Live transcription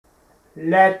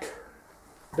Let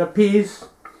the peace,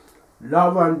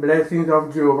 love, and blessings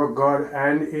of Jehovah God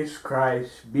and His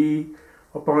Christ be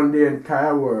upon the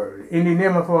entire world. In the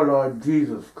name of our Lord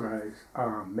Jesus Christ.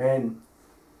 Amen.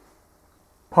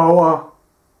 Power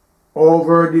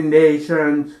over the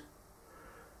nations.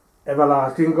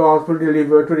 Everlasting gospel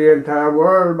delivered to the entire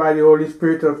world by the Holy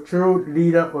Spirit of truth.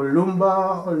 Leader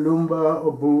OLUMBA,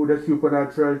 Obu, the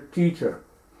supernatural teacher.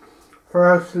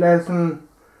 First lesson,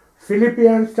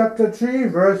 Philippians chapter 3,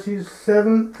 verses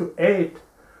 7 to 8.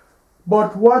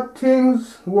 But what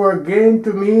things were gained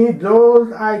to me,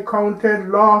 those I counted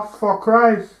loss for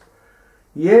Christ.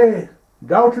 Yea,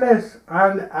 doubtless,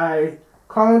 and I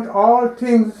count all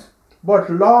things but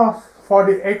loss for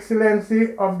the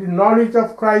excellency of the knowledge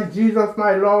of Christ Jesus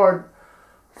my Lord,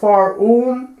 for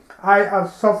whom I have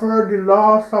suffered the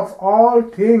loss of all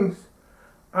things,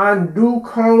 and do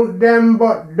count them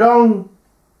but dung,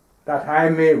 that I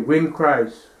may win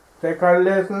Christ. Second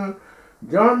lesson,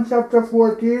 John chapter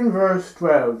 14, verse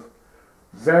 12.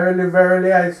 Verily,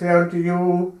 verily, I say unto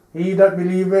you, he that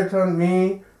believeth on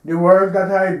me, the work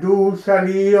that I do shall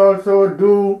he also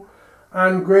do,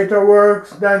 and greater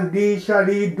works than these shall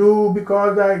he do,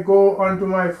 because I go unto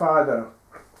my Father.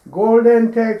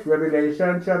 Golden text,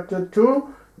 Revelation chapter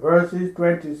 2, verses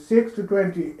 26 to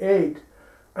 28.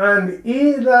 And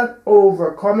he that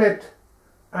overcometh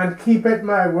and keepeth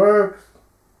my works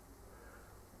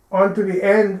unto the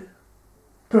end,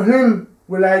 to him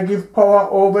will I give power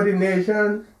over the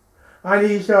nations, and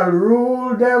he shall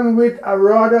rule them with a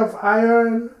rod of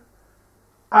iron,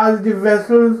 as the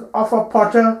vessels of a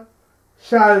potter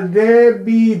shall they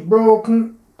be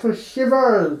broken to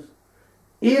shivers,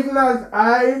 even as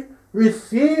I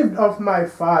received of my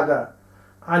Father,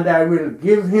 and I will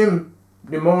give him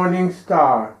the morning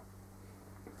star.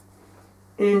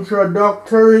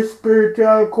 Introductory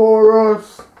spiritual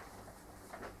chorus.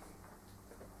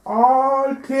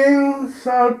 All things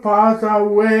shall pass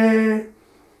away.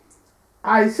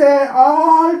 I say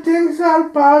all things shall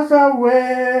pass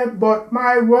away, but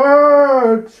my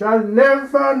word shall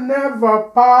never, never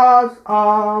pass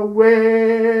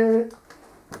away.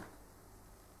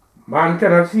 Man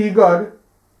cannot see God.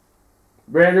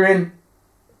 Brethren,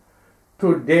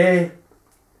 today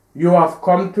you have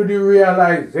come to the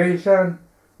realization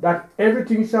that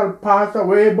everything shall pass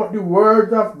away, but the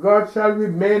words of God shall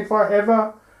remain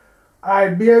forever. I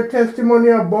bear testimony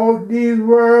about these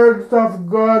words of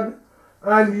God,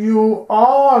 and you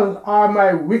all are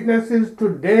my witnesses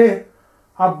today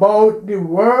about the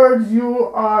words you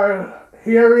are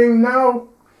hearing now.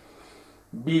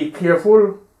 Be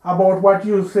careful about what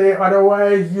you say,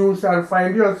 otherwise you shall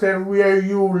find yourself where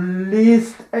you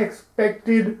least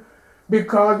expected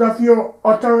because of your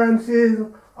utterances.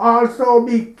 Also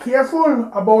be careful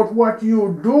about what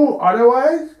you do,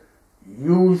 otherwise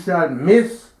you shall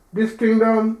miss this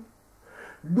kingdom.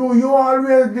 Do you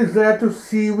always desire to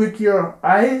see with your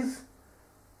eyes,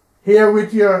 hear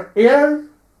with your ears?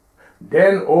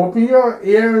 Then open your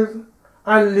ears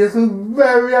and listen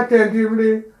very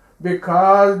attentively,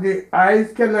 because the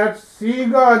eyes cannot see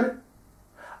God.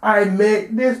 I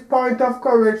make this point of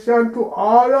correction to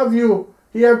all of you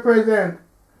here present,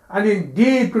 and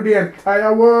indeed to the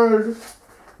entire world.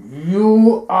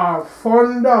 You are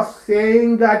fond of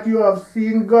saying that you have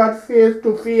seen God face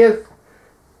to face.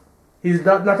 Is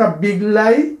that not a big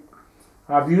lie?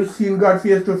 Have you seen God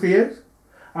face to face?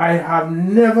 I have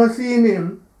never seen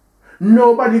him.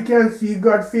 Nobody can see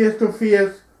God face to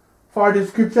face, for the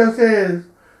scripture says,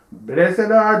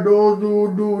 blessed are those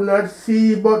who do not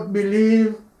see but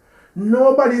believe.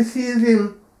 Nobody sees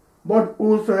him, but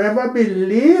whosoever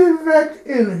believeth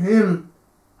in him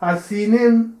has seen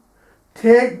him.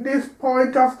 Take this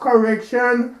point of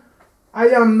correction I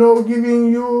am now giving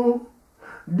you.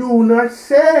 Do not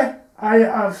say, I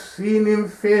have seen him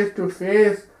face to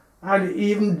face and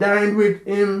even dined with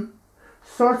him.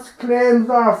 Such claims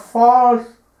are false,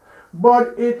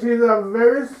 but it is a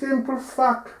very simple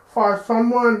fact for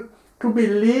someone to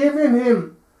believe in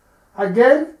him.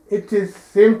 Again, it is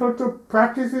simple to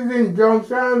practice his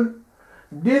injunction.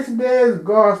 This day's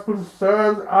gospel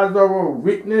serves as our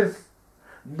witness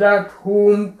that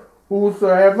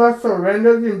whosoever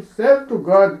surrenders himself to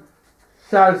God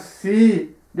shall see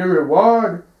the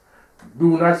reward.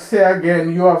 Do not say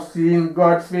again you have seen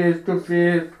God face to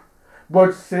face,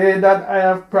 but say that I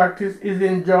have practiced his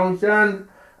injunctions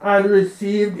and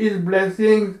received his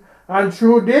blessings, and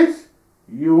through this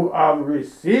you have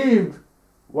received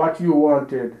what you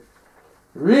wanted.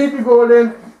 Read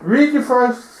the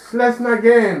first lesson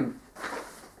again.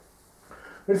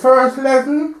 The first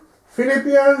lesson,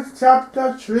 Philippians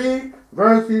chapter 3,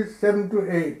 verses 7 to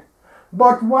 8.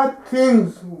 But what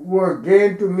things were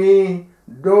gained to me,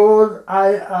 those I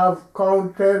have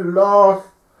counted loss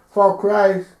for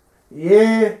Christ.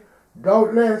 Yea,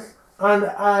 doubtless, and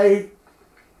I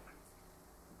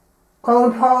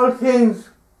count all things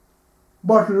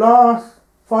but loss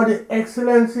for the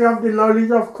excellency of the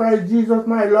knowledge of Christ Jesus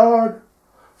my Lord,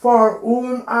 for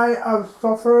whom I have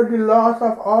suffered the loss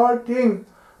of all things,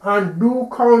 and do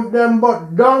count them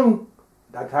but dung,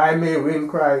 that I may win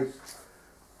Christ.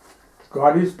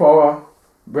 God is power.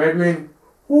 Brethren,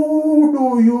 who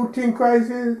do you think Christ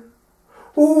is?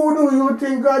 Who do you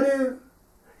think God is?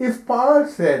 If Paul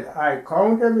said, I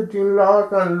count everything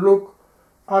lost and look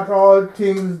at all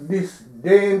things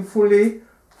disdainfully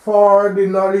for the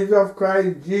knowledge of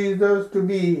Christ Jesus to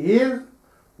be his,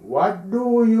 what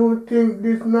do you think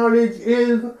this knowledge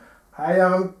is? I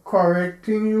am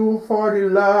correcting you for the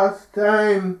last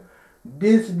time.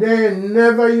 This day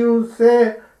never you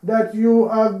say that you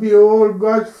have behold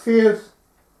God's face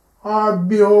or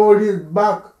behold his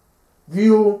back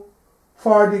view,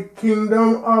 for the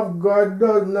kingdom of God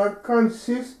does not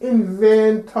consist in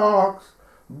vain talks,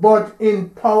 but in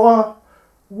power.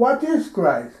 What is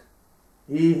Christ?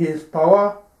 He is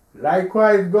power,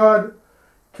 likewise God.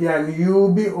 Can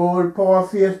you behold power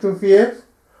face to face?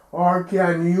 Or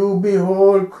can you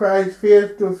behold Christ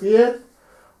face to face?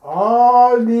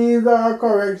 All these are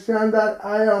corrections that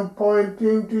I am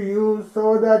pointing to you,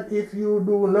 so that if you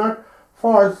do not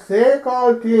forsake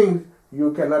all things,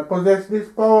 you cannot possess this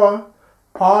power.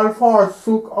 Paul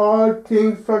forsook all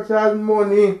things such as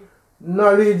money,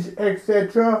 knowledge,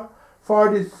 etc., for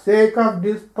the sake of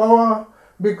this power,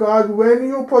 because when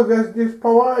you possess this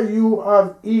power, you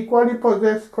have equally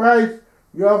possessed Christ,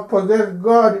 you have possessed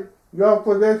God, you have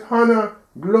possessed honor,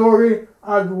 glory,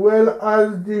 as well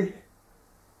as the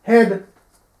head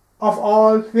of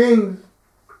all things.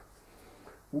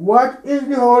 What is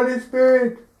the Holy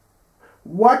Spirit?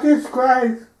 What is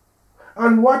Christ?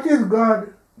 And what is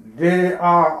God? They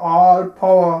are all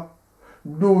power.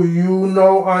 Do you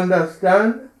now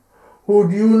understand?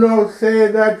 Would you now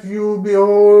say that you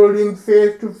behold him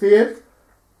face to face,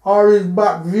 or his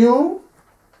back view?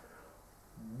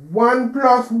 1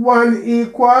 plus 1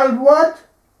 equals what?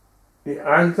 The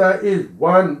answer is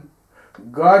 1.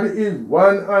 God is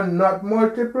one and not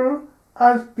multiple,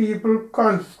 as people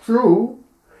construe.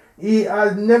 He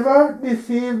has never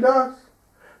deceived us.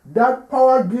 That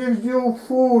power gives you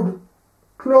food,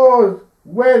 clothes,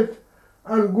 wealth,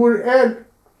 and good health.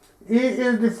 He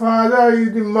is the Father, He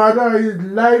is the Mother, He is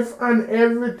life and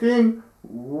everything.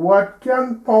 What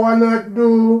can power not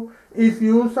do? If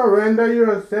you surrender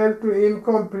yourself to Him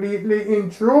completely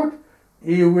in truth,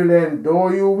 He will endow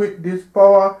you with this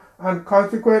power, and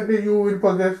consequently you will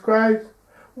possess Christ.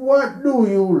 What do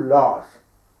you lose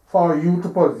for you to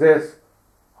possess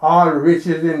all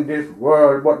riches in this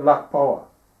world but lack power?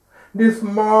 The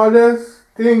smallest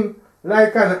thing,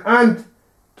 like an ant,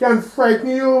 can frighten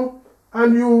you,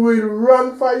 and you will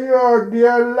run for your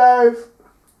dear life.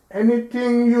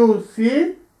 Anything you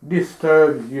see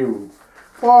disturbs you.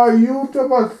 For you to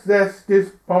possess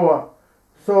this power,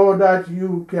 so that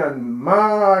you can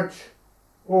march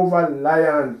over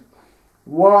lions,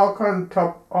 walk on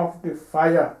top of the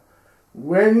fire.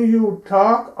 When you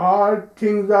talk, all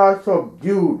things are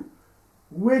subdued.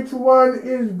 Which one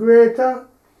is greater?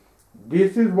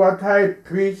 This is what I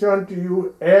preach unto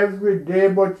you every day,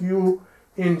 but you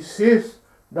insist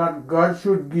that God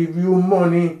should give you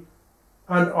money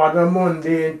and other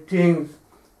mundane things.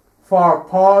 For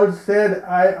Paul said,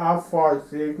 I have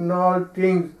forsaken all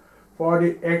things for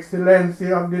the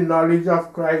excellency of the knowledge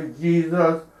of Christ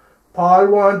Jesus. Paul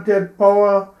wanted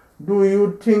power. Do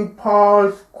you think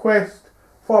Paul's quest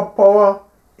for power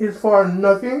is for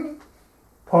nothing?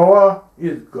 Power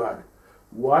is God.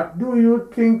 What do you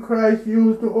think Christ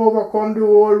used to overcome the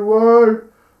whole world?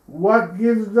 What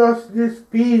gives us this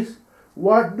peace?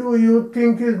 What do you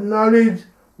think is knowledge?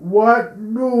 What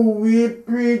do we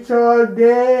preach all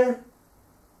day?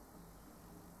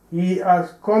 He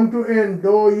has come to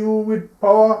endow you with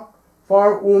power,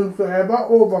 for whomsoever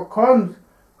overcomes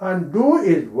and do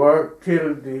his work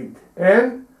till the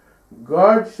end,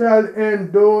 God shall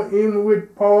endow him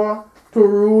with power to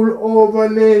rule over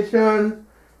nations.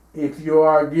 If you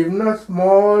are given a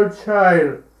small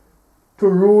child to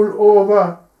rule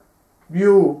over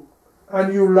you,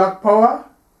 and you lack power,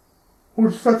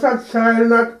 would such a child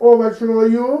not overthrow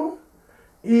you?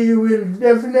 He will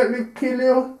definitely kill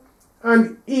you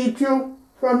and eat you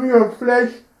from your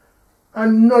flesh,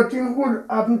 and nothing would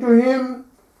happen to him.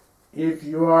 If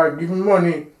you are given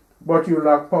money, but you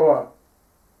lack power,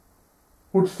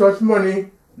 would such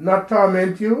money not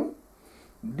torment you?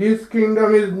 This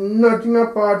kingdom is nothing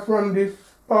apart from this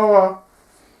power.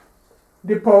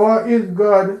 The power is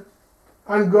God,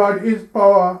 and God is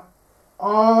power.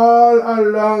 All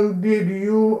along did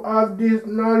you have this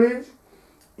knowledge?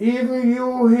 Even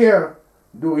you here,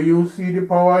 do you see the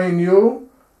power in you?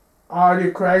 Are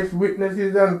the Christ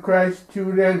witnesses and Christ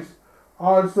students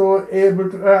also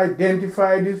able to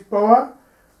identify this power?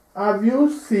 Have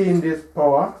you seen this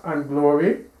power and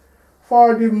glory?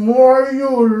 For the more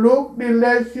you look, the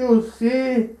less you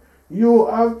see. You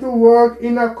have to work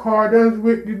in accordance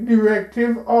with the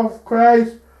directive of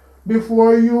Christ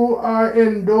before you are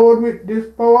endowed with this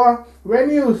power. When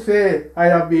you say, I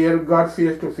have beheld God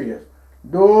face to face,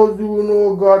 those who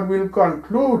know God will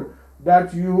conclude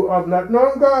that you have not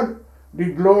known God.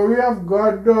 The glory of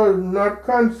God does not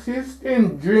consist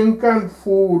in drink and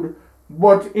food,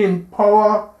 but in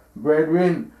power,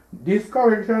 brethren. This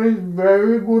correction is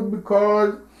very good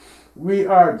because we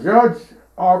are judged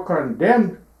or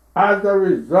condemned as a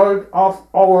result of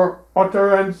our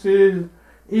utterances.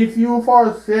 If you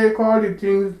forsake all the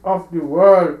things of the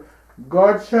world,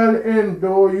 God shall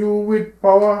endow you with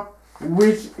power,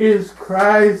 which is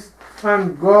Christ,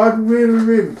 and God will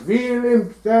reveal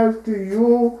himself to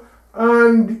you,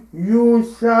 and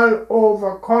you shall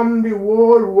overcome the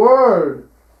whole world.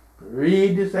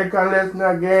 Read the second lesson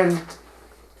again.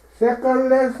 Second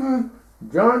lesson,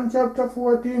 John chapter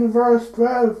 14, verse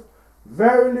 12.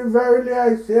 Verily, verily,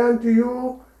 I say unto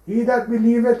you, he that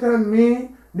believeth on me,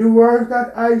 the works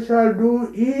that I shall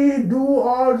do, he do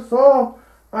also,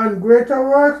 and greater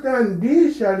works than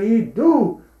these shall he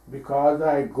do, because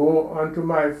I go unto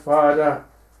my Father.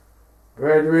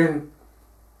 Brethren,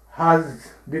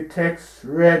 has the text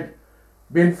read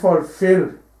been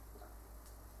fulfilled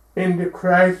in the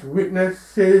Christ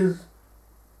witnesses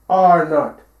or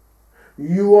not?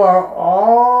 You are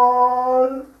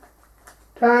all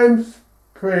times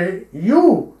pray.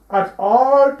 You at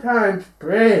all times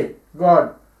pray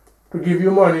God to give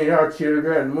you money or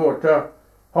children, motor,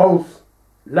 house,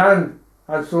 land,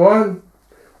 and so on.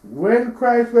 When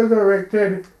Christ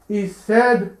resurrected, he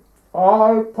said,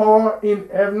 all power in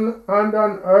heaven and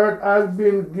on earth has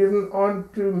been given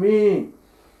unto me.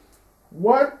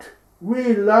 What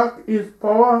we lack is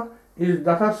power. Is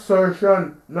that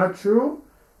assertion not true?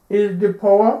 Is the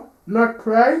power not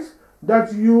Christ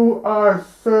that you are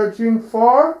searching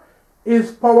for?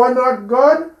 Is power not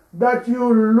God that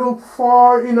you look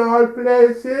for in all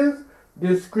places?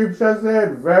 The scripture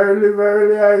said, verily,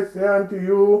 verily, I say unto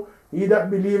you, he that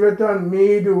believeth on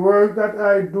me, the work that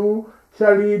I do,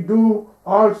 shall he do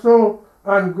also,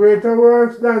 and greater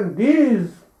works than these,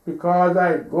 because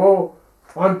I go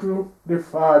unto the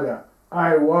Father.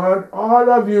 I want all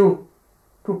of you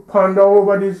to ponder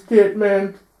over this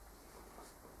statement.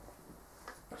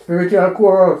 Spiritual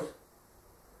chorus.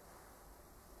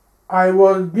 I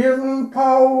was given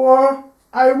power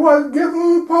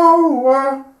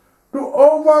to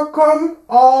overcome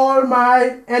all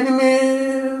my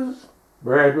enemies.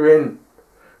 Brethren,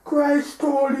 Christ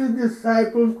told his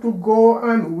disciples to go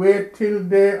and wait till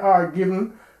they are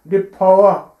given the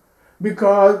power,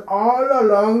 because all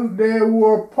along they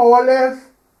were powerless,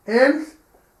 hence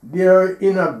their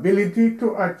inability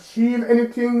to achieve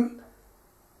anything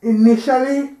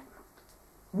initially.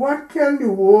 What can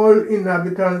the whole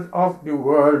inhabitants of the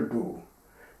world do?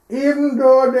 Even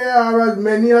though there are as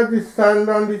many as the sand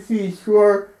on the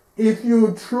seashore, if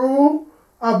you threw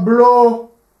a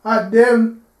blow at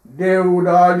them, they would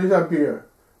all disappear.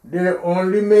 They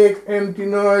only make empty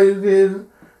noises.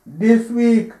 This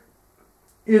week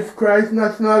is Christ's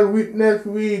National Witness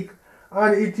Week,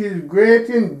 and it is great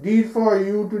indeed for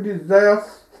you to desire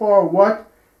for what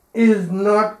is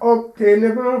not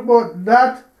obtainable, but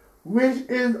that which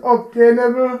is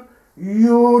obtainable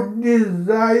you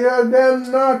desire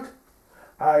them not.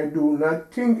 I do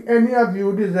not think any of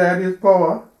you desire this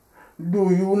power.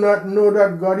 Do you not know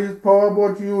that God is power,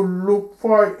 but you look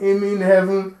for him in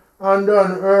heaven and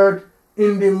on earth,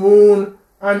 in the moon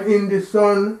and in the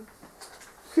sun?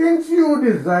 Since you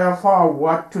desire for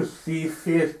what to see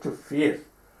face to face,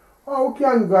 how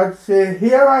can God say,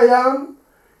 here I am?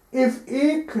 If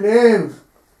he claims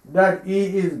that he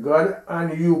is God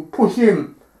and you push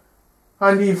him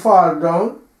and he falls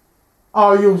down,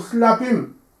 or you slap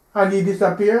him and he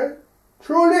disappears,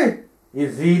 truly,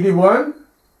 is he the one?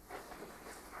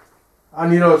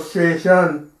 An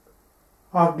illustration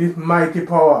of this mighty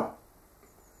power.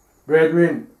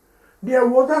 Brethren, there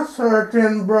was a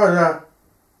certain brother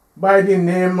by the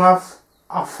name of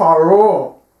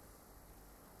Pharaoh,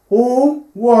 who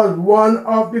was one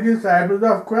of the disciples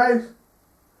of Christ.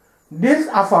 This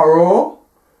Pharaoh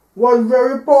was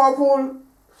very powerful,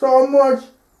 so much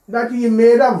that he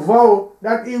made a vow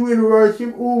that he will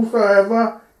worship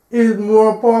whosoever is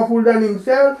more powerful than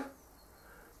himself,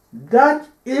 that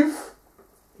if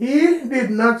he did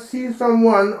not see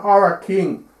someone or a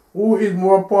king who is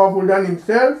more powerful than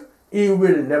himself, he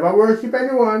will never worship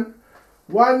anyone.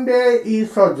 One day he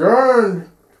sojourned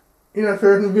in a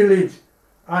certain village,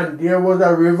 and there was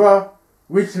a river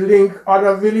which linked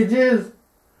other villages.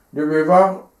 The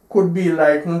river could be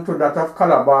likened to that of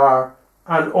Calabar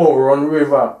and Oron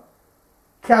River.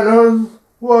 Canoes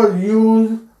was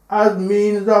used as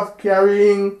means of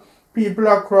carrying people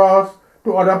across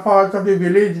to other parts of the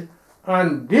village,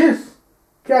 and this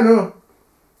canoe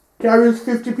carries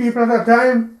 50 people at a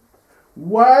time.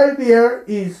 While there,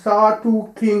 he saw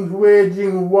two kings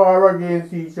waging war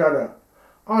against each other.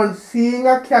 On seeing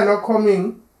a canoe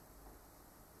coming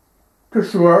to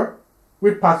shore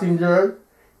with passengers,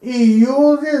 he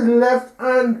used his left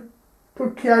hand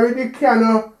to carry the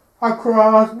canoe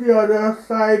across the other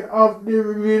side of the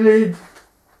village.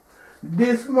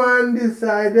 This man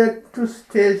decided to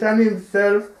station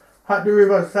himself at the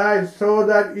riverside so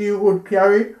that he would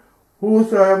carry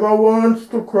whosoever wants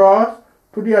to cross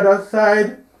to the other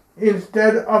side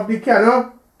instead of the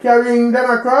canoe carrying them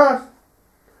across.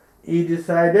 He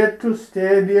decided to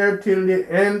stay there till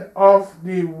the end of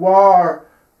the war,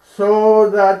 so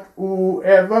that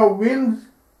whoever wins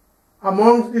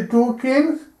amongst the two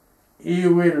kings, he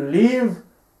will live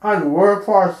and work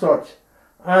for such.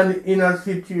 And in a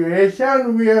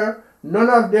situation where none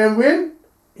of them win,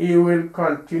 he will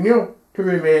continue to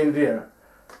remain there.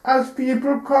 As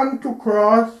people come to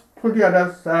cross to the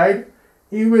other side,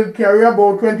 he will carry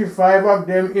about 25 of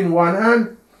them in one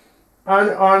hand, and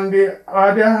on the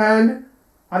other hand,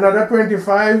 another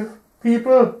 25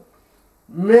 people.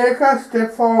 Make a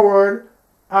step forward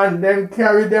and then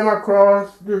carry them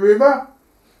across the river.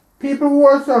 People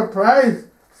were surprised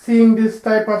seeing this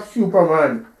type of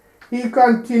Superman. He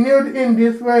continued in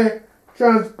this way,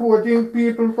 transporting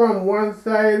people from one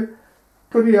side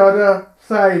to the other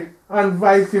side and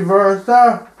vice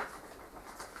versa.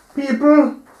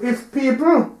 If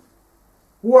people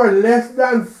were less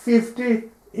than 50,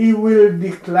 he will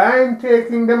decline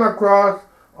taking them across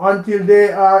until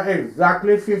they are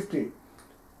exactly 50.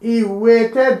 He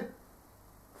waited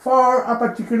for a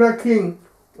particular king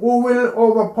who will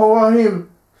overpower him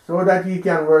so that he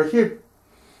can worship.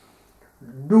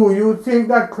 Do you think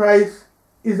that Christ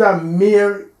is a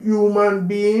mere human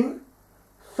being?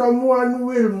 Someone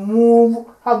will move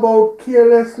about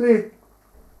carelessly,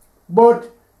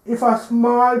 but if a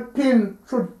small pin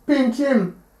should pinch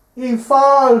him, he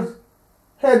falls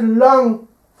headlong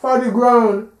for the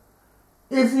ground.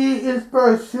 If he is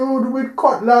pursued with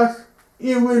cutlass,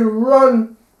 he will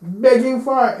run begging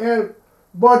for help,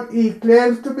 but he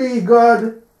claims to be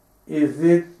God. Is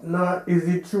it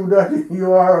true that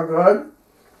you are a God?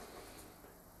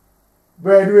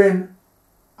 Brethren,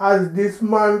 as this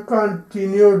man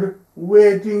continued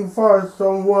waiting for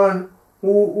someone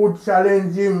who would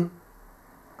challenge him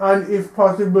and if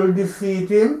possible defeat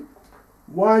him,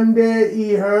 one day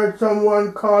he heard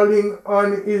someone calling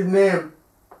on his name.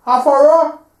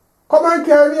 "Afaro, come and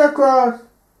carry me across."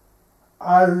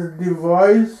 As the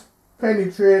voice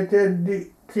penetrated the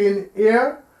thin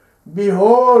air,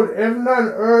 behold, heaven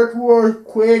and earth were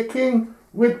quaking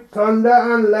with thunder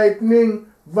and lightning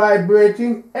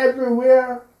vibrating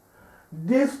everywhere.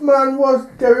 This man was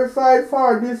terrified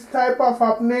for this type of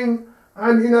happening,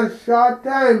 and in a short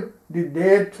time the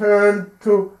day turned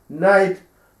to night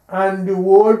and the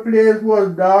whole place was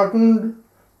darkened.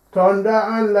 Thunder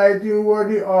and lightning were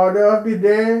the order of the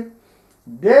day.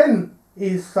 Then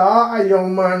he saw a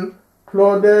young man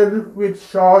clothed with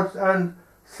shorts and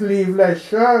sleeveless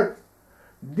shirt.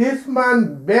 This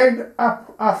man begged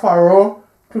a Pharaoh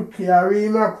to carry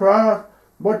him across,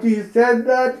 but he said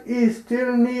that he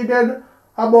still needed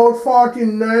about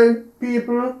 49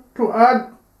 people to add.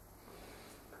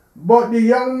 But the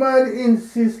young man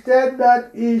insisted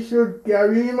that he should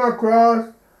carry him across,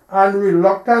 and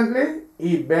reluctantly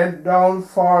he bent down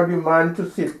for the man to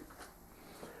sit.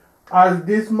 As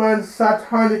this man sat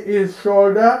on his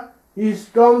shoulder, he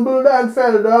stumbled and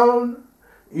fell down.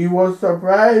 He was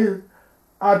surprised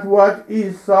at what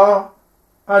he saw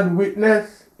and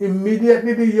witnessed.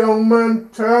 Immediately the young man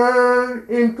turned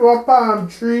into a palm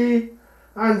tree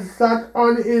and sat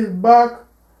on his back.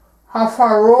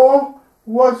 Pharaoh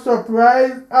was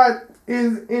surprised at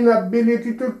his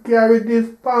inability to carry this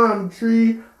palm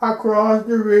tree across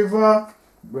the river.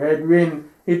 Brethren,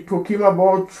 it took him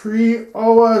about 3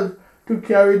 hours to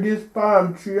carry this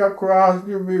palm tree across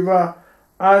the river,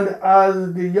 and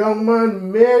as the young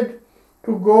man made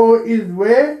to go his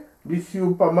way, the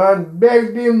Superman,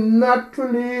 begged him not to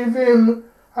leave him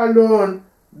alone,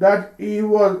 that he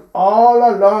was all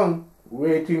along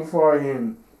waiting for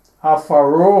him.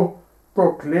 Pharaoh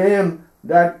proclaimed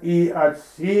that he had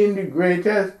seen the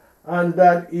greatest and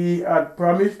that he had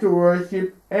promised to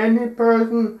worship any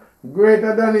person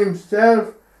greater than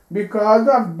himself. Because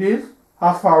of this,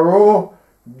 Pharaoh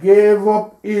gave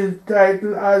up his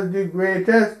title as the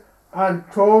greatest and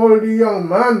told the young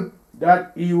man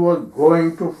that he was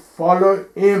going to follow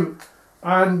him.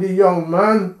 And the young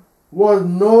man was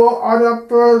no other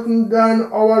person than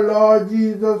our Lord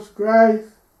Jesus Christ.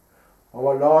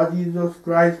 Our Lord Jesus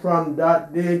Christ from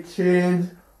that day changed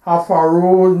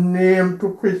Pharaoh's name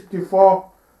to Christopher,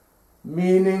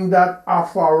 meaning that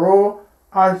Pharaoh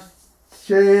has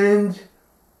changed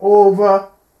over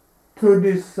to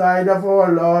the side of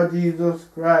our Lord Jesus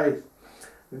Christ.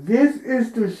 This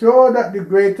is to show that the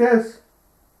greatest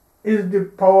is the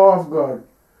power of God.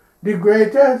 The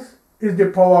greatest is the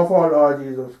power of our Lord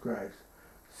Jesus Christ.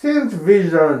 Since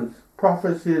visions,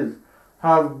 prophecies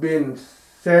have been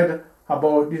said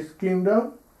about this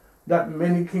kingdom, that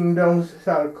many kingdoms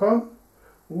shall come,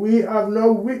 we have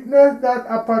now witnessed that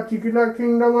a particular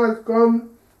kingdom has come,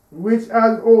 which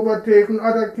has overtaken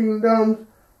other kingdoms,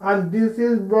 and this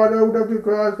is brotherhood of the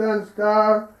cross and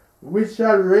star, which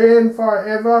shall reign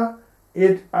forever.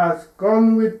 It has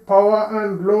come with power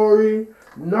and glory.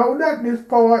 Now that this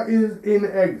power is in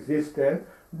existence,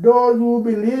 those who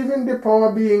believe in the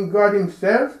power being God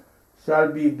himself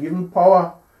shall be given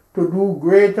power to do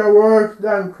greater works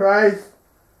than Christ.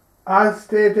 As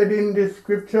stated in the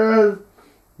scriptures,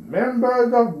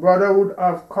 members of brotherhood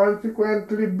have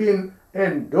consequently been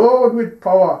endowed with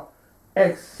power,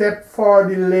 except for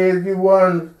the lazy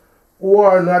ones who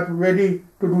are not ready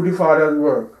to do the Father's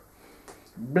work.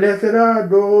 Blessed are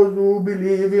those who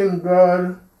believe in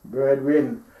God,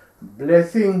 brethren.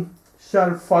 Blessing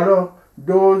shall follow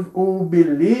those who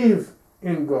believe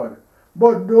in God.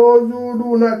 But those who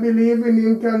do not believe in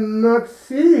him cannot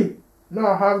see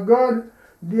nor have God.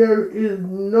 There is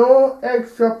no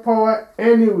extra power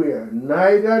anywhere.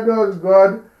 Neither does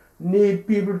God need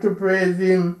people to praise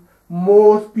him.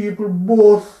 Most people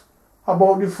boast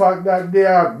about the fact that they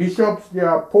are bishops, they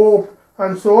are popes,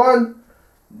 and so on.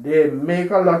 They make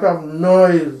a lot of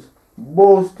noise,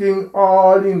 boasting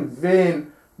all in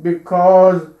vain,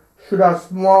 because should a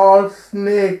small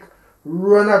snake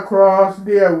run across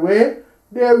their way,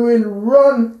 they will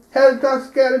run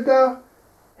helter-skelter.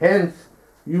 Hence,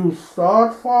 you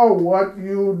sought for what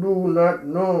you do not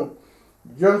know.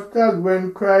 Just as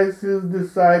when Christ's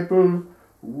disciples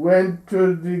went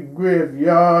to the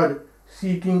graveyard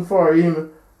seeking for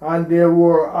him, and they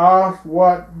were asked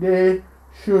what they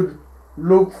should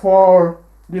look for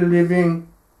the living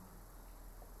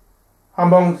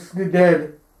amongst the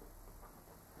dead.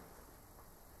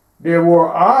 They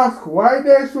were asked why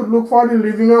they should look for the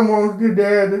living amongst the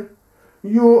dead.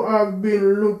 You have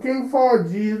been looking for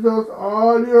Jesus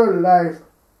all your life.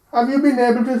 Have you been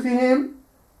able to see him?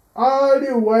 All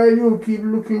the while you keep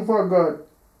looking for God.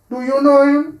 Do you know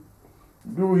him?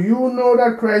 Do you know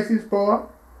that Christ is power?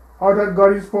 Or that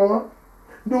God is power?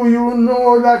 Do you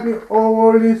know that the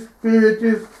Holy Spirit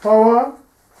is power?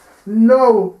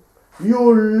 No,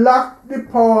 you lack the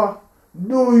power.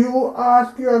 Do you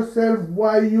ask yourself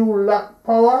why you lack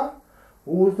power?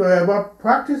 Whosoever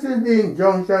practices the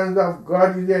injunctions of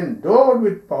God is endowed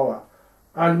with power.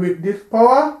 And with this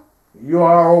power, you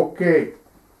are okay.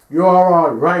 You are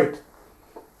all right.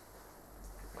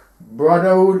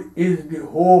 Brotherhood is the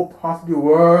hope of the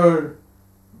world.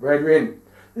 Brethren,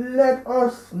 let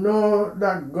us know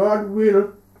that God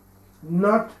will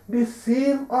not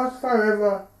deceive us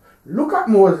forever. Look at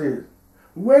Moses.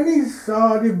 When he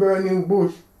saw the burning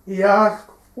bush, he asked,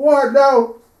 "Who art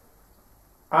thou?"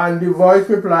 And the voice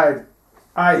replied,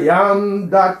 "I am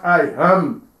that I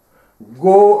am.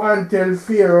 Go and tell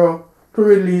Pharaoh to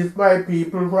release my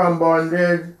people from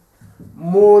bondage."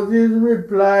 Moses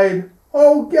replied,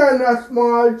 "How can a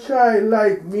small child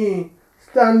like me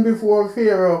stand before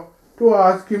Pharaoh to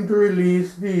ask him to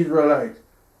release the Israelites?"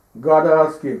 God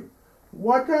asked him,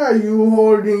 "What are you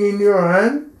holding in your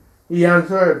hand?" He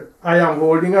answered, "I am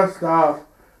holding a staff."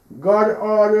 God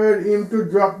ordered him to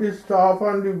drop the staff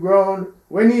on the ground.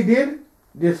 When he did,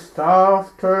 the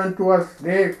staff turned to a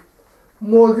snake.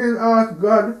 Moses asked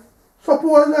God,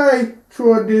 "Suppose I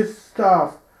throw this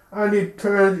staff and it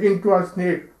turns into a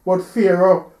snake, but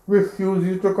Pharaoh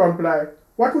refuses to comply.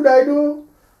 What would I do?"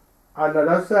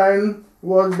 Another sign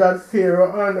was that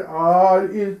Pharaoh and all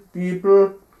his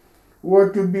people were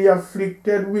to be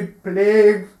afflicted with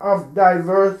plagues of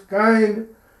diverse kind.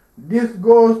 This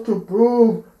goes to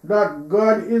prove that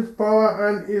God is power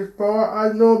and His power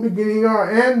has no beginning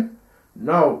or end.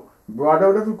 Now,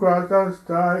 Brotherhood of the Cross and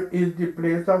Star is the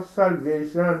place of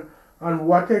salvation, and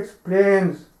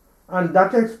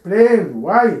that explains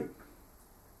why,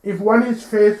 if one is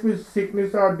faced with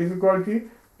sickness or difficulty,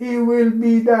 he will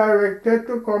be directed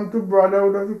to come to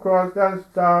Brotherhood of the Cross and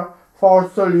Star for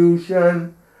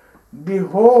solution. The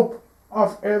hope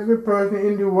of every person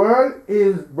in the world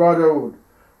is brotherhood.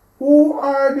 Who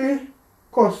are the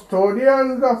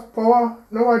custodians of power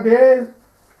nowadays?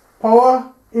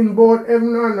 Power in both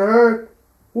heaven and earth.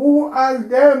 Who has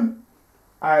them?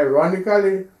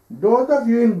 Ironically, those of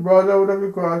you in Brotherhood of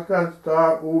the Cross and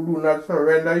Star who do not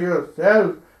surrender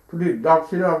yourself to the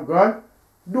doctrine of God,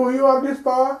 do you have this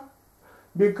power?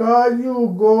 Because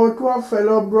you go to a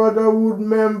fellow brotherhood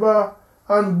member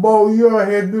and bow your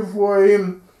head before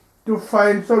him to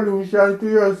find solutions to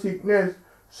your sickness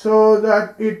so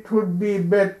that it would be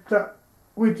better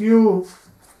with you.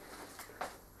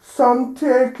 Some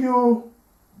take you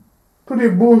to the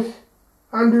bush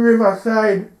and the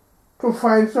riverside to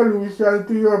find solutions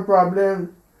to your problems.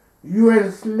 You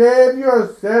enslave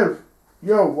yourself,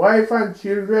 your wife and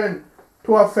children,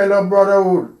 to a fellow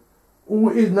brotherhood who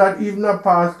is not even a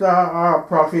pastor or a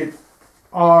prophet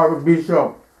or a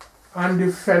bishop. And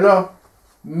the fellow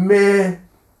may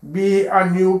be a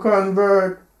new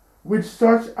convert. With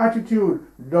such attitude,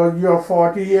 does your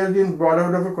 40 years in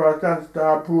Brotherhood of the Cross and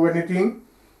Star prove anything?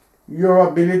 Your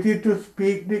ability to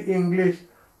speak the English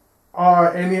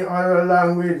or any other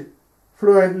language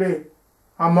fluently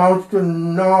amounts to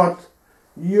naught.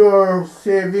 Your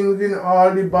savings in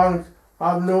all the banks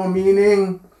have no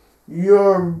meaning.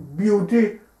 Your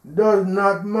beauty does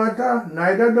not matter,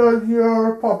 neither does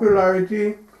your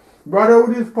popularity.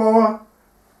 Brotherhood is power.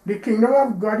 The kingdom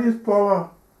of God is power.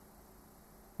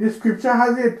 The scripture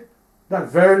has it,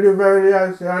 that verily, verily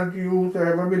I say unto you,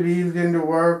 whosoever believes in the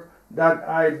work that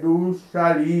I do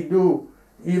shall he do.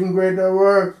 Even greater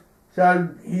works shall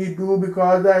he do,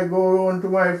 because I go unto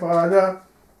my Father.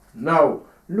 Now,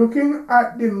 looking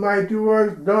at the mighty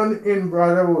works done in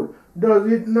brotherhood,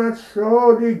 does it not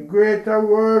show the greater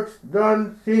works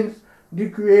done since the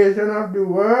creation of the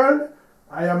world?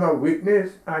 I am a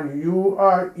witness, and you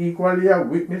are equally a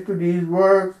witness to these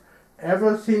works.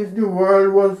 Ever since the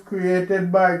world was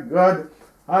created by God,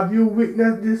 have you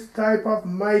witnessed this type of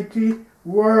mighty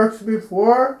works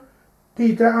before?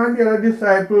 Peter and the other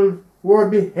disciples were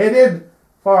beheaded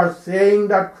for saying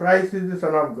that Christ is the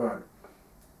Son of God.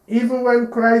 Even when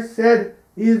Christ said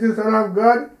he is the Son of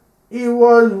God, he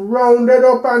was rounded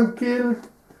up and killed.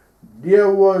 There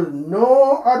was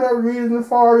no other reason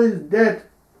for his death.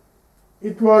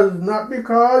 It was not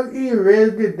because he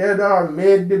raised the dead or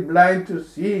made the blind to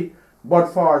see,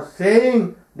 but for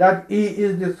saying that he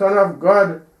is the Son of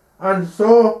God, and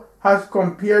so has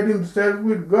compared himself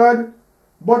with God.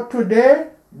 But today,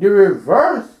 the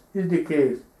reverse is the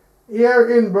case. Here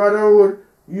in Brotherhood,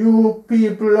 you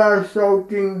people are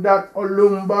shouting that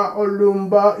OLUMBA,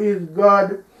 OLUMBA is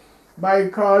God by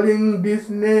calling this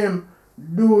name.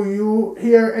 Do you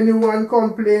hear anyone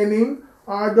complaining,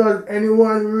 or does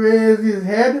anyone raise his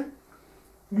head?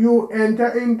 You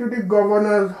enter into the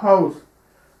governor's house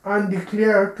and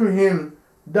declare to him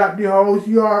that the house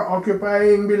you are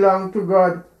occupying belongs to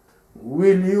God.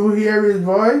 Will you hear his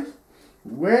voice?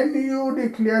 When you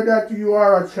declare that you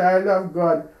are a child of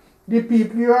God, the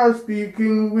people you are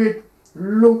speaking with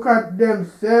look at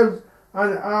themselves,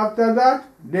 and after that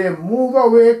they move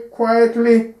away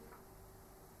quietly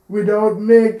without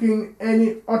making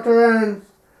any utterance.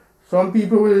 Some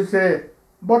people will say,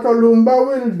 but OLUMBA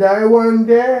will die one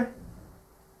day.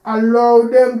 Allow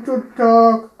them to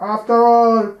talk. After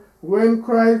all, when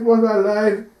Christ was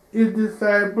alive, his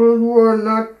disciples were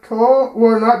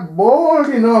not bold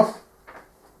enough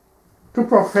to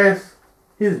profess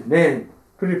his name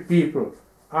to the people.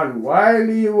 And while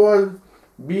he was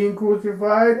being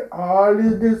crucified, all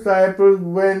his disciples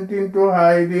went into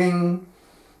hiding.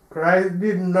 Christ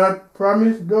did not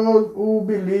promise those who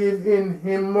believe in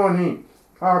him money,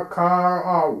 or car,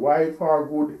 or wife, or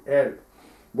good health.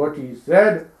 But he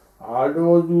said, all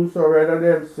those who surrender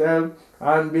themselves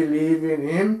and believe in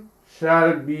him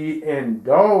shall be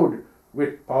endowed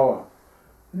with power.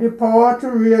 The power to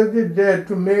raise the dead,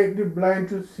 to make the blind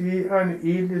to see, and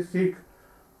heal the sick.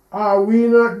 Are we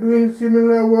not doing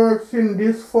similar works in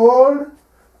this fold?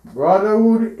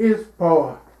 Brotherhood is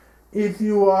power. If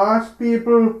you ask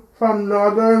people from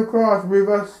Northern Cross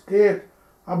River State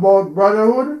about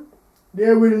brotherhood,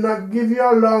 they will not give you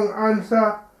a long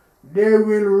answer. They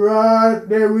will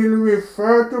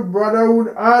refer to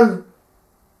brotherhood as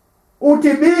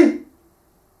UTB,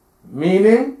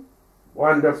 meaning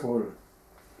Wonderful.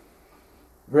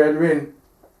 Brethren,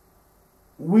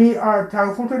 we are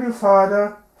thankful to the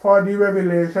Father for the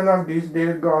revelation of this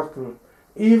day's gospel.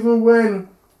 Even when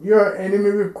your enemy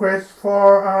requests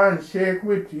for a handshake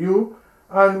with you,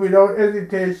 and without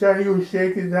hesitation you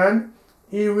shake his hand,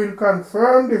 he will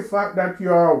confirm the fact that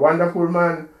you are a wonderful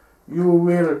man. You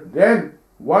will then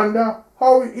wonder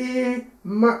how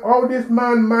this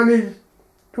man managed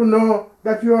to know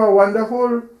that you are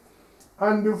wonderful.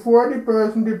 And before the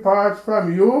person departs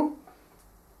from you,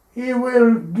 he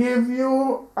will give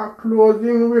you a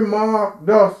closing remark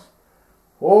thus: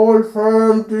 hold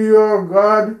firm to your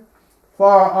God,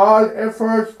 for all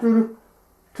efforts to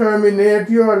terminate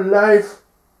your life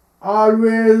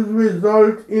always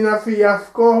result in a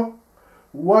fiasco.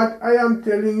 What I am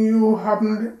telling you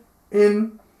happened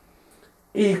in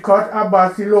Ikot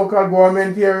Abasi local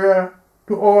government area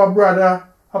to our brother,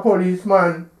 a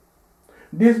policeman.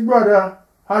 This brother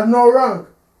has no rank.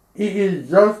 He is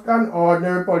just an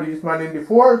ordinary policeman in the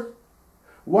force.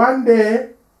 One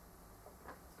day,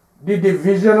 the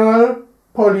divisional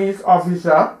police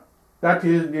officer, that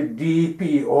is the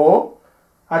DPO,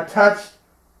 attached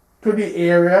to the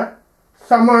area,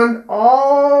 summoned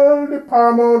all the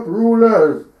paramount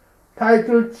rulers,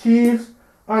 titled chiefs,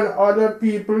 and other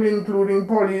people, including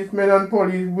policemen and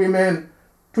policewomen,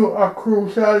 to a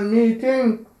crucial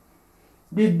meeting.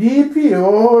 The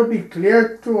DPO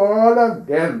declared to all of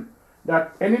them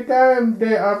that anytime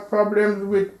they have problems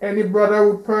with any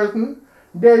brotherhood person,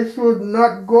 they should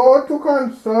not go to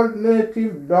consult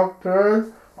native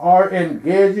doctors or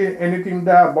engage in anything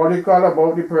diabolical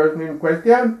about the person in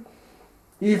question.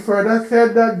 He further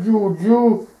said that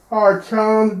juju or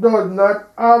charms does not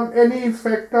have any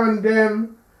effect on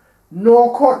them. No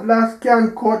cutlass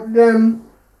can cut them.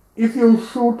 If you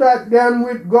shoot at them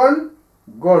with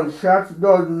gunshots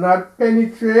does not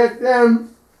penetrate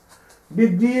them. The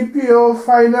DPO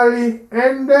finally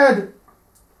ended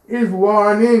his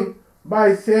warning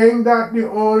by saying that the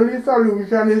only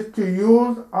solution is to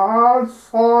use all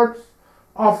sorts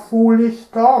of foolish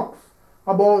talks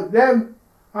about them.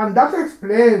 And that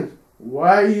explains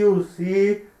why you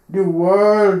see the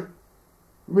world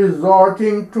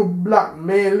resorting to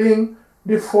blackmailing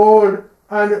the fold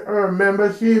and her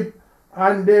membership,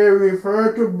 and they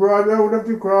refer to Brotherhood of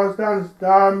the Cross and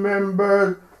Star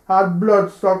members as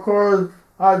bloodsuckers,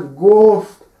 as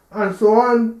ghosts, and so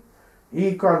on.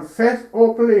 He confessed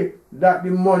openly that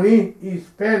the money he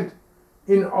spent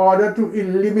in order to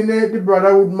eliminate the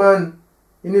Brotherhood man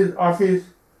in his office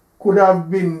could have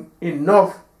been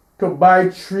enough to buy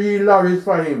 3 lorries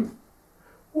for him.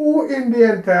 Who in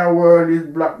the entire world is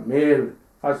blackmailed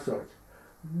as such?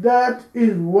 That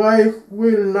his wife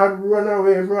will not run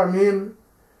away from him.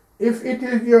 If it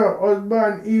is your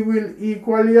husband, he will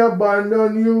equally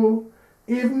abandon you.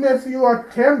 Even if you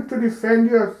attempt to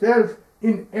defend yourself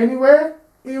in any way,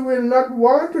 he will not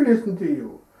want to listen to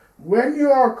you. When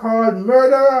you are called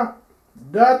murderer,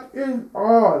 that is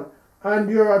all, and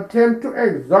your attempt to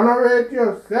exonerate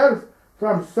yourself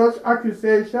from such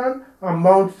accusation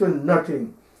amounts to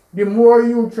nothing. The more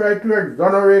you try to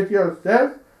exonerate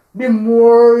yourself, the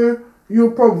more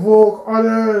you provoke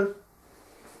others.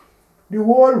 The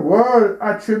whole world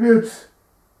attributes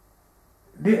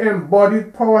the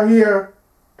embodied power here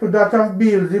to that of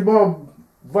Beelzebub,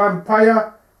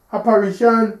 vampire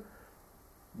apparition,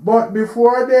 but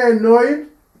before they know it,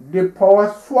 the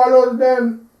power swallows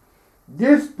them.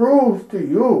 This proves to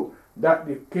you that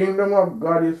the kingdom of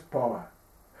God is power.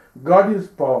 God is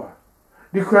power.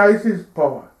 The Christ is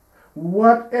power.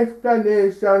 What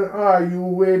explanation are you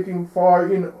waiting for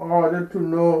in order to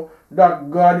know that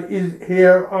God is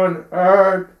here on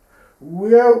earth?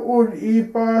 Where would he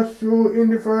pass through in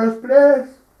the first place?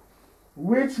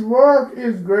 Which work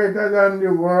is greater than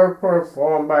the work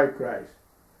performed by Christ?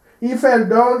 He fell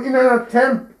down in an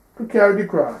attempt to carry the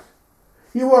cross.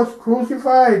 He was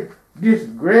crucified,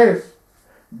 disgraced.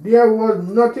 There was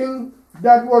nothing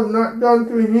that was not done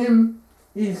to him.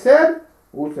 He said,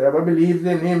 whosoever believes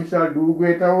in him shall do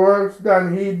greater works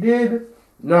than he did.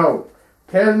 Now,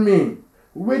 tell me,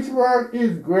 which work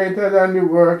is greater than the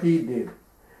work he did?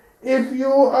 If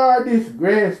you are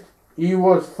disgraced, he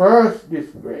was first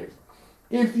disgraced.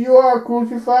 If you are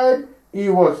crucified, he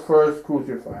was first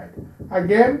crucified.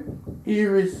 Again, he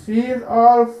received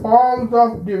all forms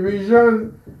of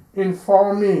derision.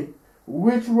 Inform me,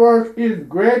 which work is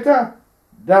greater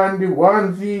than the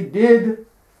ones he did?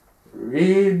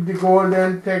 Read the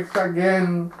golden text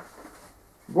again.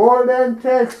 Golden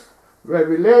text,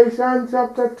 Revelation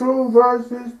chapter 2,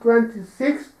 verses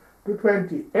 26 to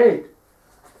 28.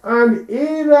 And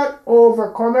he that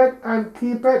overcometh and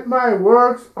keepeth my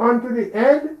works unto the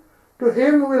end, To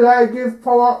him will I give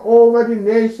power over the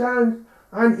nations,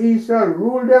 and he shall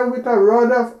rule them with a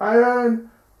rod of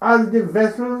iron, as the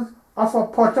vessels of a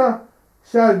potter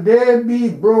shall they be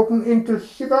broken into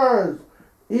shivers,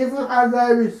 even as I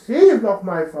received of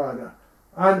my Father,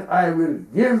 and I will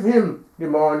give him the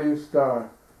morning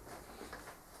star.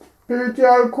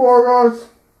 Spiritual chorus.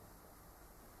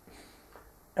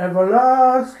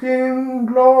 Everlasting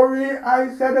glory,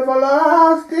 I said,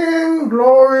 everlasting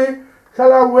glory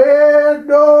shall await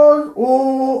those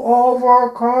who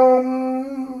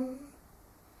overcome.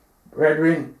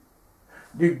 Brethren,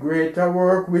 the greater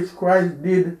work which Christ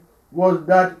did was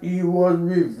that he was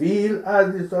revealed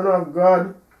as the Son of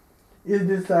God. His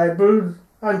disciples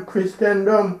and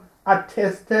Christendom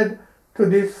attested to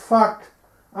this fact,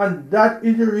 and that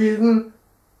is the reason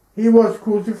he was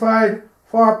crucified,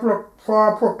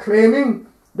 for proclaiming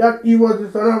that he was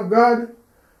the Son of God.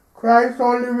 Christ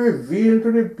only revealed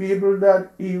to the people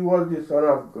that he was the Son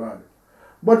of God.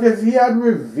 But if he had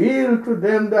revealed to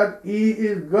them that he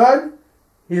is God,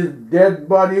 his dead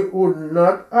body would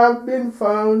not have been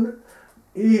found.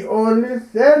 He only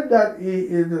said that he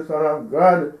is the Son of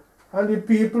God, and the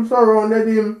people surrounded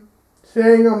him,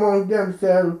 saying among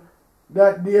themselves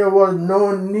that there was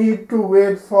no need to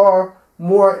wait for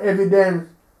more evidence,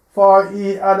 for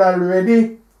he had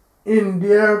already, in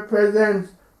their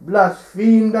presence,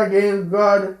 blasphemed against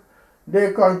God.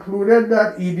 They concluded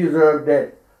that he deserved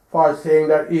death for saying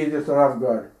that he is the Son of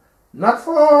God, not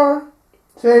for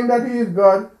saying that he is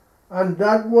God, and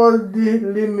that was the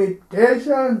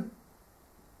limitation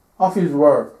of his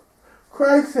work.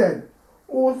 Christ said,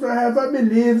 whosoever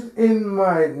believes in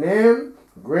my name,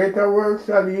 greater work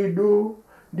shall he do.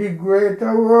 The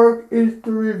greater work is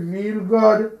to reveal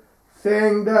God,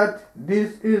 saying that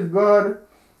this is God.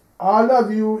 All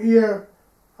of you here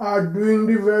are doing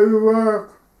the very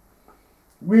work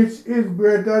which is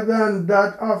greater than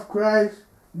that of Christ.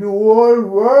 The whole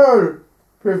world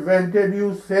prevented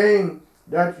you saying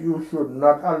that you should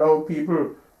not allow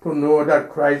people to know that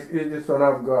Christ is the Son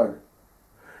of God.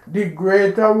 The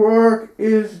greater work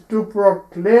is to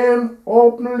proclaim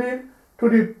openly to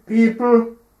the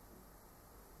people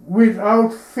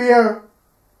without fear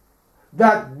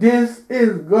that this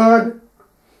is God.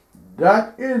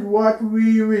 That is what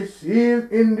we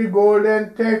receive in the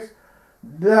golden text,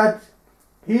 that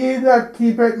he that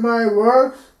keepeth my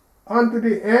works unto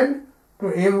the end, to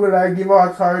him will I give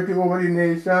authority over the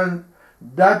nations.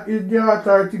 That is the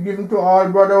authority given to all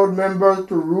brotherhood members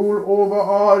to rule over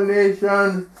all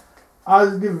nations.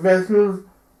 As the vessels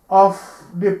of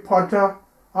the potter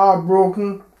are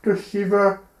broken to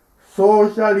shiver,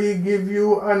 so shall he give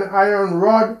you an iron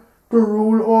rod to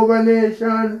rule over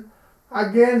nations.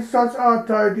 Against such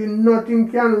authority nothing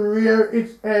can rear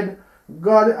its head.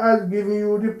 God has given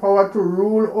you the power to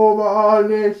rule over all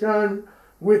nations.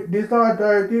 With this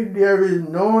authority there is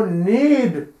no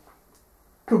need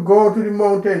to go to the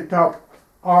mountaintop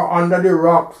or under the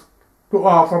rocks to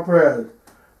offer prayers.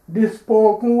 The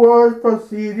spoken words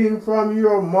proceeding from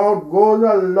your mouth goes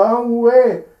a long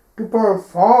way to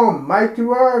perform mighty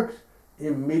works.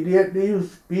 Immediately you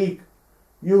speak,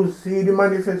 you see the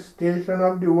manifestation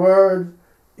of the words.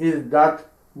 Is that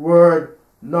word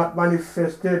not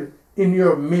manifested in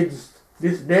your midst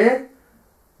this day?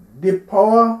 The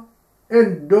power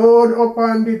endowed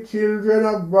upon the children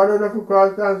of Brothers of the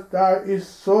Cross and Star is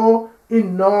so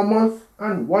enormous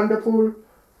and wonderful.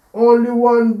 Only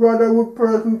one brotherhood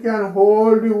person can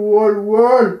hold the whole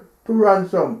world to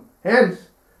ransom. Hence,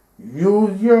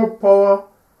 use your power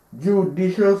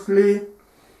judiciously.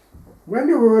 When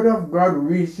the word of God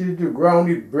reaches the ground,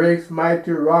 it breaks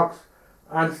mighty rocks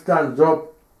and stands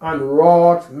up and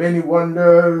wrought many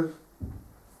wonders.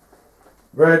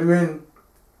 Brethren,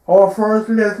 our first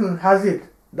lesson has it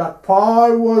that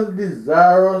Paul was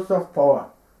desirous of power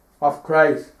of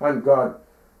Christ and God.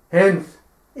 Hence,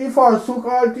 he forsook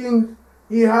all things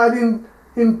he had,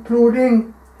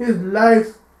 including his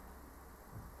life,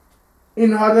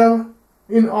 in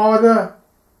order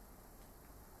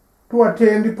to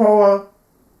attain the power.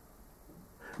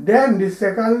 Then the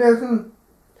second lesson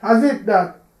has it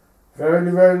that,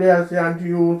 verily, verily, I say unto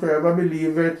you, whosoever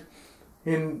believeth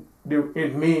in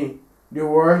me, the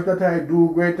works that I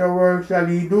do, greater works shall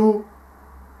he do.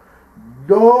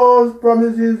 Those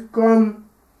promises come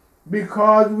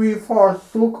because we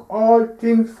forsook all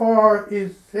things for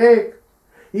his sake.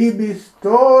 He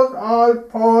bestows all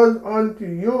powers unto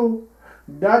you.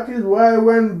 That is why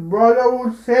when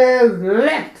brotherhood says,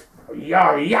 let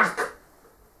your yak,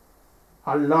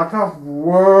 a lot of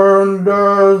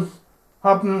wonders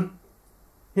happen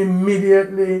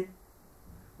immediately,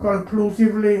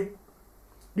 conclusively.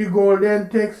 The golden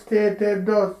text stated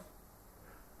thus,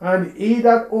 And he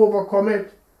that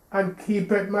overcometh and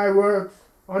keepeth my works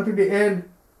unto the end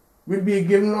will be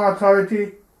given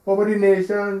authority over the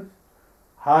nations.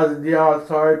 Has the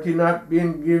authority not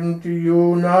been given to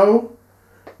you now?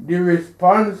 The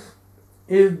response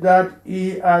is that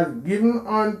he has given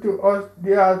unto us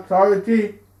the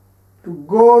authority to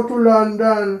go to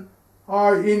London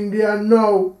or India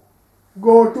now,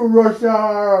 go to Russia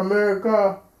or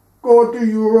America, go to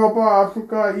Europe or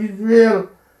Africa, Israel,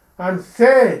 and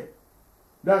say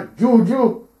that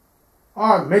juju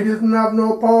or medicine have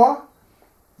no power.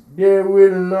 They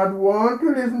will not want to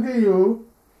listen to you.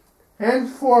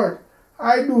 Henceforth,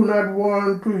 I do not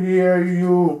want to hear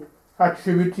you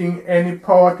attributing any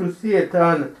power to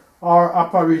Satan or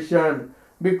apparition,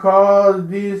 because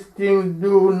these things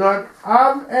do not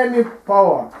have any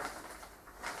power.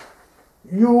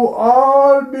 You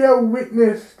all bear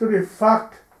witness to the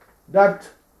fact that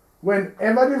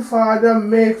whenever the Father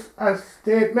makes a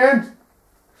statement,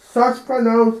 such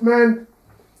pronouncement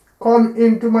come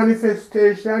into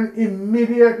manifestation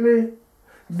immediately.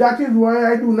 That is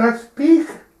why I do not speak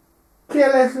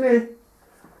carelessly.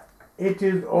 It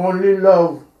is only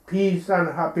love, peace,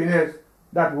 and happiness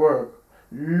that work.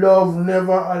 Love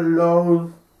never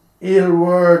allows ill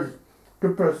words to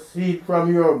proceed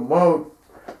from your mouth.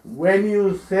 When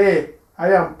you say,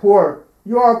 I am poor,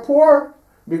 you are poor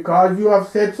because you have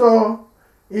said so.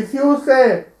 If you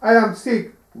say, I am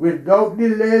sick, without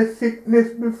delay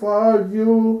sickness befalls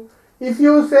you. If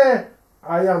you say,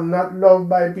 I am not loved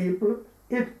by people,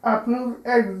 it happens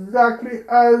exactly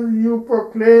as you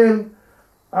proclaimed.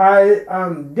 I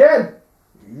am dead,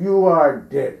 you are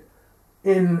dead.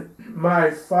 In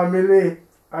my family,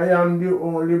 I am the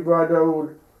only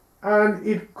brotherhood, and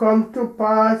it comes to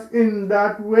pass in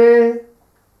that way.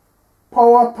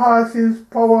 Power passes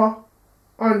power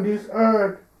on this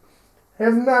earth.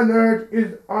 Heaven and earth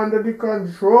is under the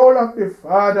control of the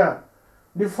Father.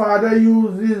 The Father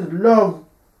uses love.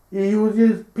 He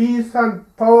uses peace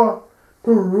and power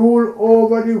to rule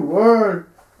over the world,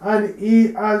 and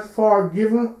He has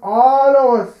forgiven all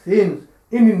our sins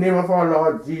in the name of our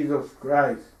Lord Jesus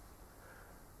Christ.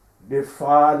 The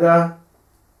Father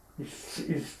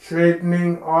is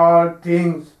straightening all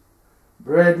things.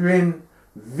 Brethren,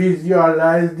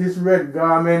 visualize this red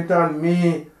garment on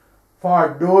me.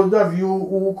 For those of you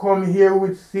who come here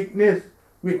with sickness,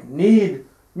 with need,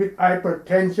 with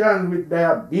hypertension, with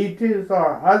diabetes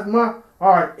or asthma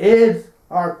or AIDS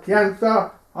or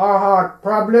cancer or heart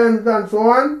problems and so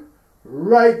on,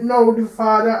 right now the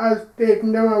Father has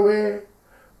taken them away.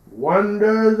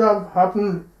 Wonders have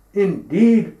happened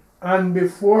indeed, and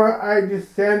before I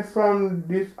descend from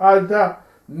this altar,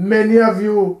 many of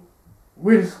you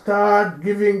will start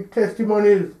giving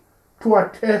testimonies to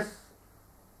attest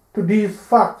to these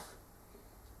facts.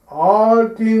 All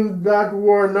things that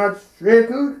were not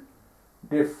straightened,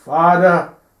 the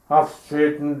Father hath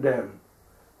straightened them.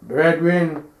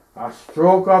 Brethren, a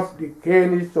stroke of the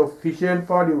cane is sufficient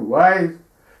for the wise.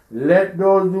 Let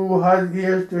those who have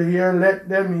ears to hear, let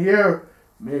them hear.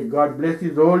 May God bless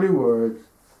His holy words.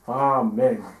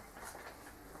 Amen.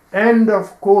 End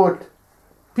of quote.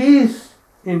 Peace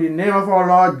in the name of our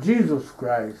Lord Jesus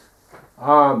Christ.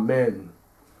 Amen.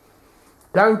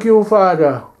 Thank you,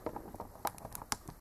 Father.